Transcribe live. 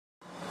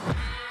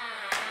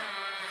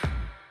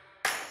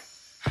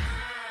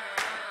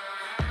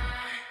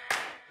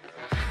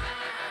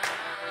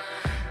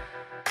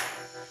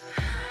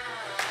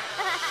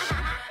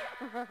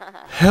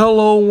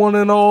Hello one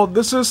and all,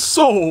 this is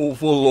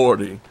Soulful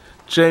Lordy,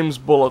 James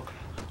Bullock,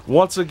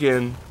 once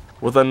again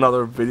with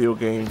another video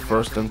game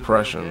first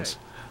impressions.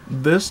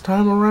 This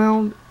time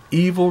around,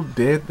 Evil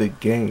Dead the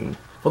game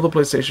for the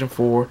PlayStation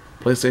 4,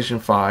 PlayStation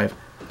 5,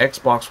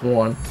 Xbox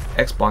One,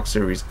 Xbox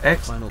Series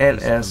X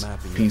and S,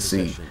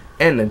 PC,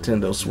 and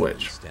Nintendo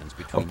Switch.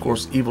 Of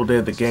course, Evil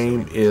Dead the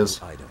game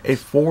is a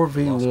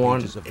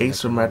 4v1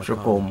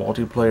 asymmetrical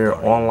multiplayer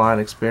online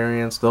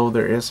experience, though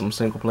there is some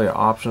single player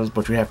options,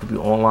 but you have to be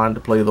online to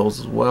play those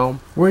as well,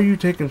 where you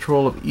take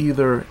control of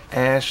either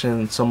Ash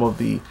and some of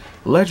the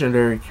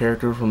legendary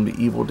characters from the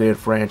Evil Dead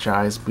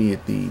franchise, be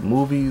it the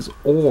movies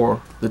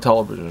or the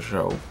television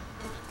show,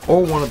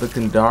 or one of the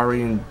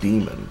Kandarian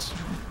demons.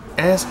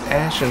 As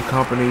Ash and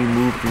company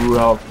move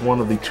throughout one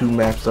of the two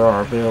maps that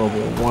are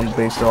available, one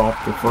based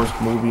off the first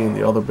movie and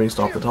the other based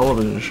off the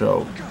television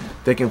show,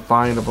 they can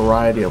find a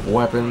variety of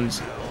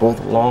weapons, both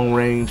long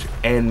range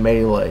and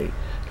melee,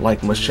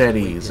 like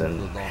machetes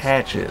and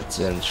hatchets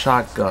and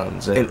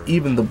shotguns and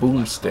even the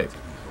boomstick.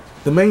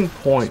 The main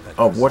point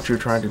of what you're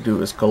trying to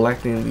do is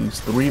collecting these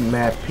 3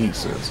 map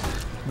pieces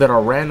that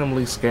are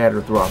randomly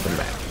scattered throughout the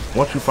map.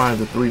 Once you find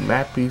the 3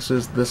 map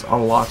pieces, this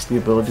unlocks the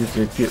ability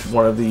to get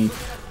one of the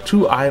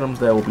 2 items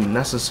that will be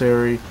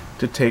necessary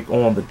to take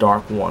on the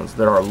dark ones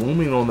that are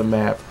looming on the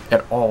map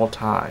at all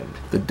times: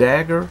 the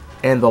dagger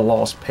and the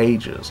lost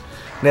pages.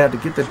 Now, to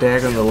get the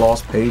dagger and the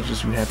lost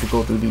pages, you have to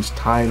go through these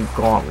time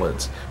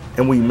gauntlets,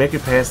 and when you make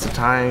it past the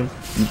time,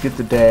 you get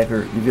the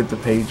dagger, you get the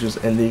pages,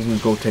 and then you can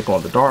go take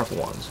on the dark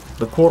ones.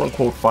 The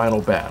quote-unquote final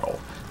battle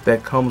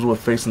that comes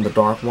with facing the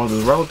dark ones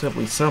is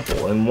relatively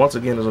simple, and once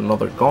again is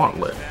another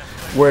gauntlet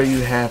where you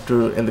have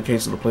to, in the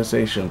case of the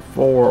PlayStation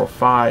 4 or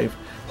 5,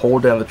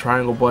 hold down the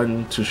triangle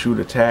button to shoot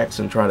attacks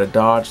and try to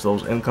dodge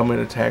those incoming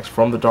attacks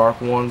from the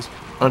dark ones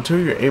until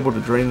you're able to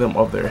drain them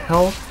of their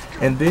health,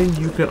 and then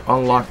you can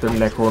unlock the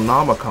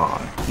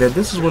Necronomicon. Now,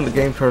 this is when the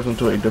game turns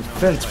into a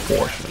defense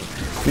portion,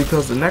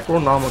 because the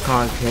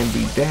Necronomicon can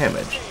be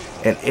damaged,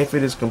 and if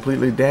it is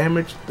completely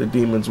damaged, the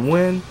demons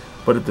win.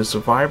 But if the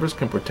survivors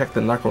can protect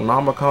the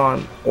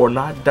Necronomicon or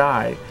not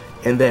die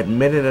in that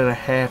minute and a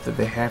half that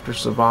they have to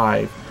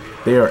survive,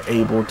 they are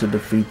able to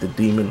defeat the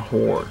demon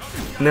horde.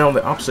 Now, on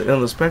the opposite end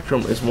of the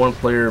spectrum is one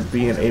player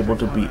being able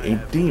to be a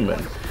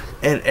demon,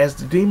 and as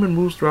the demon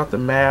moves throughout the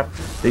map,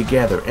 they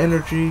gather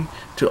energy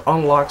to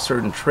unlock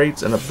certain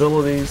traits and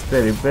abilities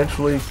that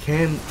eventually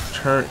can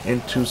turn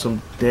into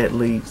some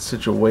deadly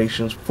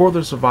situations for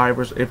the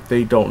survivors if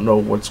they don't know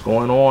what's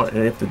going on and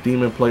if the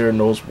demon player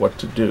knows what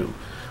to do.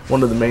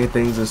 One of the main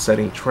things is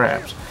setting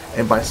traps,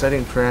 and by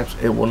setting traps,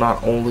 it will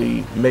not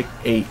only make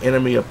an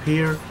enemy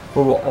appear,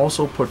 but will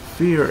also put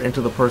fear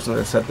into the person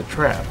that set the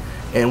trap.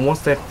 And once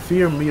that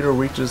fear meter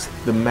reaches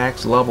the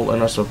max level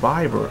in a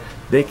survivor,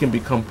 they can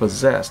become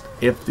possessed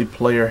if the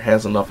player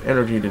has enough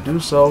energy to do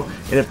so,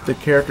 and if the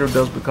character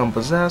does become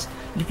possessed,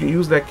 you can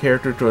use that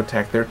character to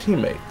attack their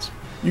teammates.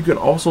 You can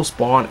also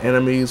spawn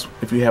enemies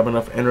if you have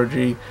enough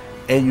energy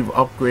and you've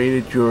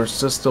upgraded your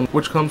system,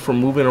 which comes from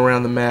moving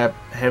around the map,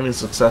 having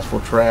successful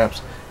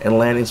traps, and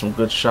landing some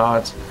good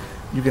shots.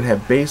 You can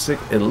have basic,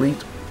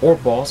 elite, or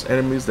boss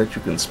enemies that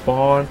you can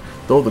spawn,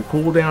 though the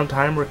cooldown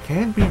timer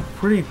can be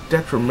pretty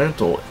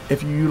detrimental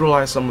if you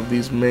utilize some of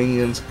these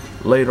minions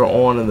later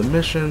on in the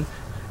mission,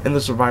 and the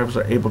survivors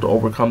are able to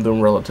overcome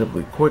them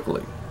relatively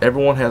quickly.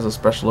 Everyone has a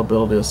special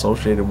ability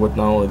associated with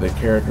not only their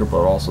character but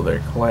also their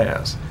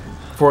class.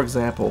 For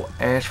example,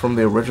 Ash from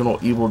the original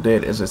Evil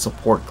Dead is a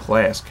support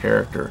class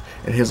character,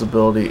 and his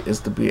ability is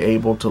to be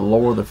able to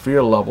lower the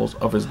fear levels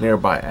of his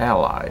nearby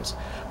allies,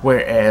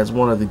 whereas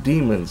one of the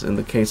demons, in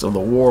the case of the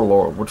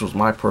Warlord, which was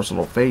my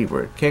personal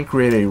favorite, can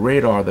create a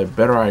radar that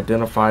better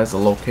identifies the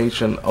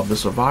location of the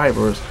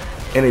survivors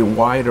in a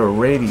wider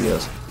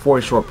radius for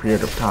a short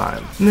period of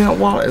time. Now,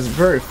 while it's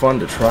very fun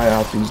to try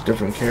out these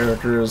different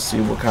characters,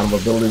 see what kind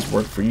of abilities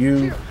work for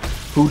you,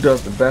 who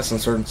does the best in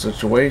certain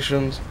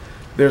situations,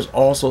 there's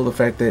also the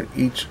fact that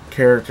each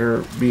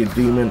character, be it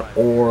demon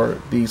or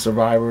the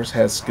survivors,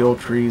 has skill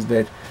trees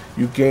that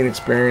you gain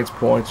experience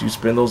points. You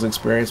spend those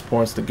experience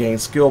points to gain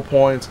skill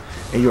points,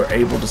 and you're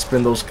able to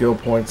spend those skill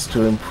points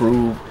to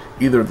improve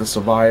either the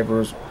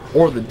survivors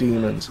or the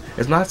demons.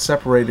 It's not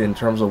separated in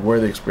terms of where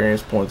the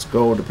experience points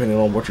go depending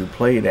on what you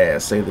played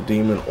as, say the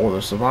demon or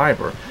the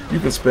survivor.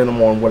 You can spend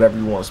them on whatever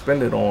you want to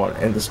spend it on,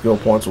 and the skill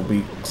points will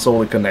be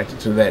solely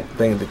connected to that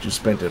thing that you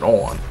spent it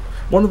on.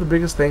 One of the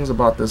biggest things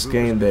about this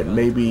game that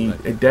may be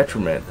a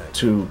detriment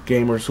to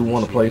gamers who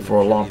want to play for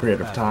a long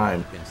period of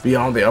time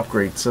beyond the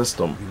upgrade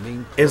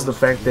system is the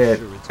fact that,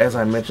 as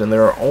I mentioned,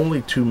 there are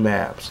only 2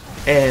 maps,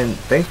 and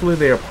thankfully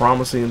they are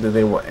promising that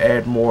they will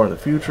add more in the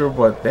future,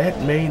 but that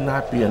may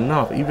not be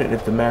enough even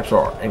if the maps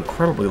are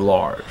incredibly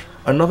large.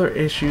 Another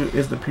issue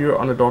is the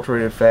pure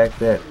unadulterated fact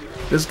that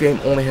this game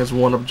only has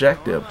one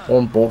objective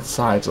on both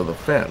sides of the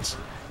fence.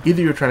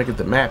 Either you're trying to get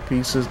the map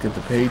pieces, get the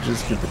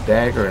pages, get the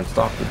dagger, and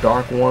stop the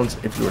dark ones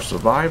if you're a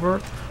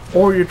survivor,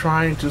 or you're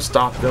trying to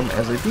stop them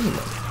as a demon.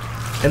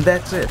 And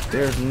that's it.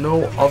 There's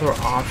no other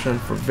option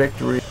for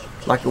victory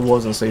like it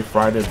was in, say,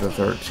 Friday the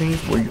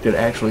 13th, where you could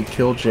actually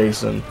kill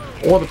Jason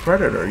Or the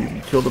Predator, you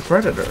can kill the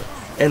Predator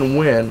and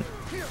win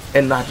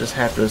and not just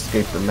have to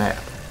escape the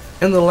map.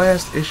 And the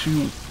last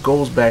issue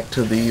goes back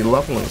to the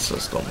leveling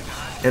system,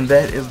 and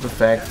that is the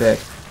fact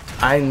that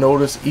I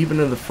noticed even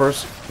in the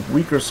first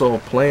week or so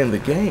of playing the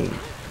game,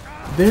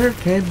 there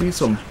can be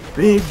some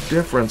big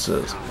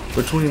differences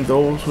between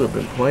those who have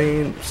been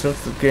playing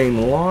since the game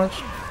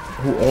launched,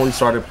 who only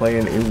started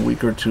playing a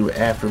week or two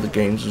after the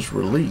game's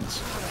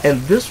release.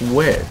 And this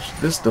wedge,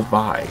 this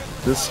divide,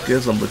 this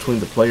schism between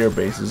the player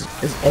bases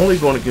is only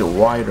going to get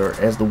wider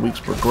as the weeks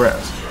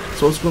progress.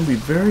 So it's going to be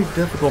very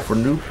difficult for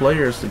new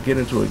players to get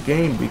into a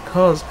game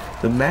because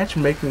the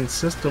matchmaking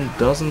system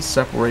doesn't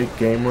separate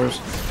gamers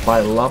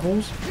by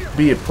levels,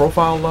 be it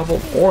profile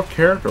level or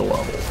character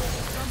level.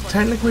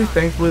 Technically,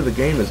 thankfully, the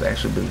game has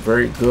actually been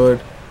very good.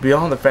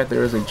 Beyond the fact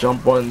there is a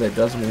jump button that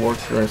doesn't work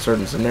during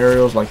certain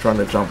scenarios, like trying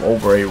to jump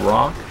over a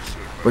rock,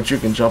 but you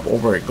can jump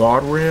over a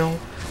guardrail,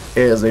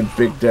 is a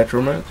big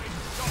detriment.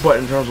 But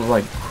in terms of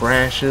like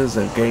crashes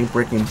and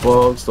game-breaking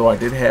bugs, though I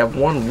did have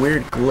one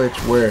weird glitch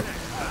where,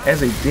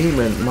 as a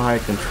demon, my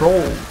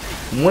control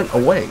went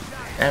away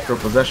after a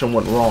possession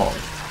went wrong,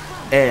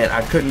 and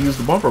I couldn't use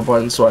the bumper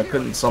button, so I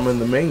couldn't summon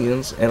the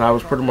minions, and I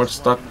was pretty much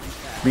stuck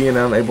being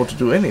unable to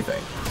do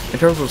anything. In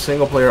terms of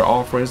single player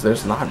offerings,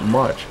 there's not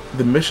much.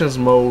 The missions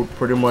mode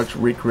pretty much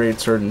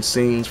recreates certain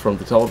scenes from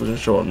the television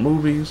show and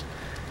movies.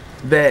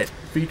 That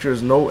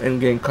features no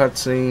in-game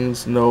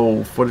cutscenes,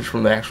 no footage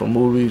from the actual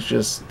movies,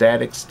 just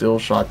static still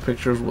shot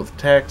pictures with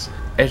text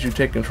as you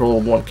take control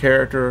of one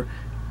character,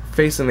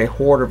 facing a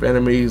horde of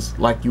enemies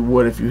like you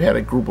would if you had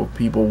a group of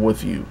people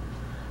with you.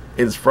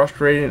 It is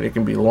frustrating, it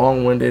can be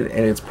long-winded,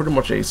 and it's pretty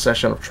much a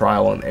session of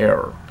trial and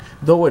error.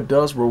 Though it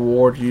does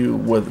reward you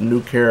with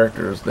new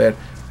characters that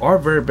are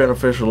very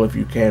beneficial if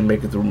you can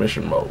make it through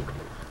mission mode.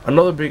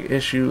 Another big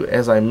issue,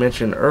 as I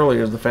mentioned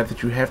earlier, is the fact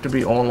that you have to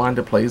be online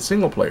to play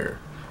single player.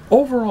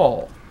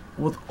 Overall,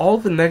 with all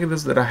the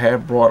negatives that I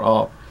have brought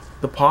up,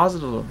 the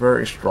positives are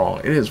very strong.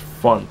 It is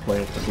fun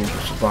playing with a group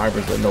of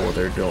survivors that know what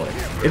they're doing.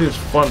 It is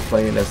fun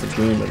playing as the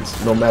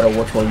demons, no matter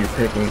which one you're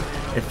picking,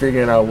 and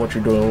figuring out what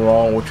you're doing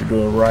wrong, what you're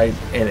doing right,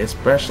 and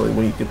especially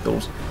when you get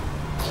those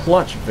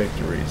clutch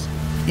victories.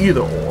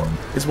 Either or.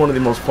 It's one of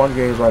the most fun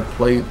games I've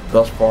played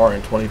thus far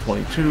in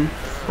 2022,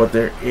 but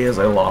there is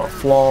a lot of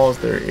flaws,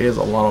 there is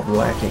a lot of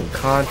lacking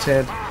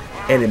content,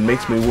 and it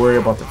makes me worry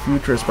about the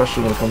future,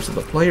 especially when it comes to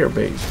the player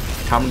base.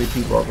 How many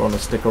people are going to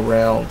stick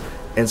around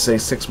and say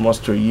 6 months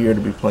to a year to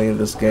be playing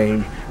this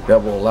game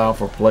that will allow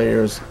for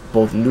players,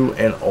 both new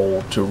and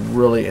old, to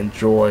really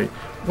enjoy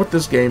what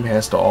this game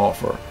has to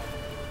offer.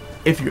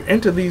 If you're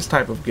into these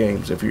type of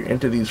games, if you're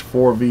into these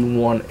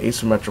 4v1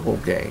 asymmetrical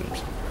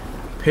games,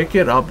 pick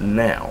it up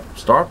now.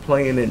 Start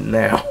playing it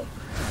now.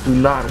 Do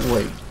not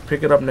wait.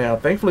 Pick it up now.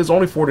 Thankfully, it's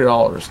only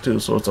 $40 too,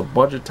 so it's a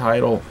budget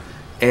title,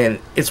 and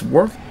it's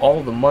worth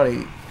all the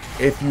money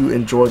if you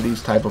enjoy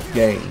these type of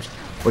games.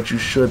 But you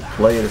should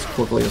play it as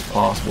quickly as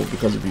possible,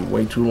 because if you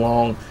wait too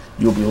long,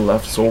 you'll be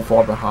left so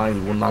far behind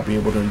you will not be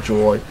able to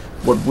enjoy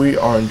what we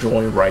are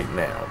enjoying right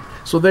now.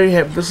 So there you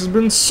have it. This has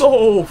been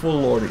Soulful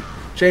Lordy,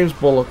 James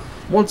Bullock,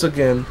 once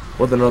again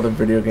with another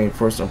video game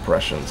first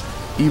impressions.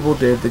 Evil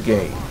Dead the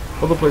game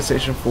for the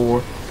PlayStation 4,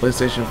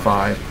 PlayStation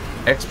 5,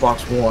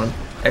 Xbox One,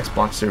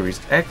 Xbox Series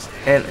X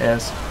and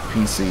S,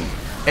 PC,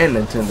 and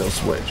Nintendo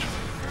Switch.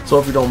 So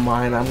if you don't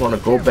mind, I'm going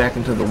to go back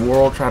into the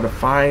world, try to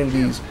find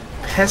these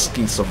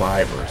pesky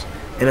survivors,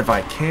 and if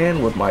I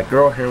can, with my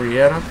girl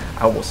Henrietta,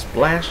 I will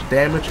splash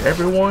damage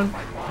everyone,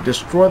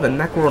 destroy the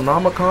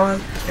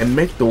Necronomicon, and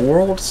make the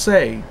world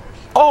say,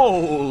 "Oh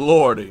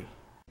Lordy."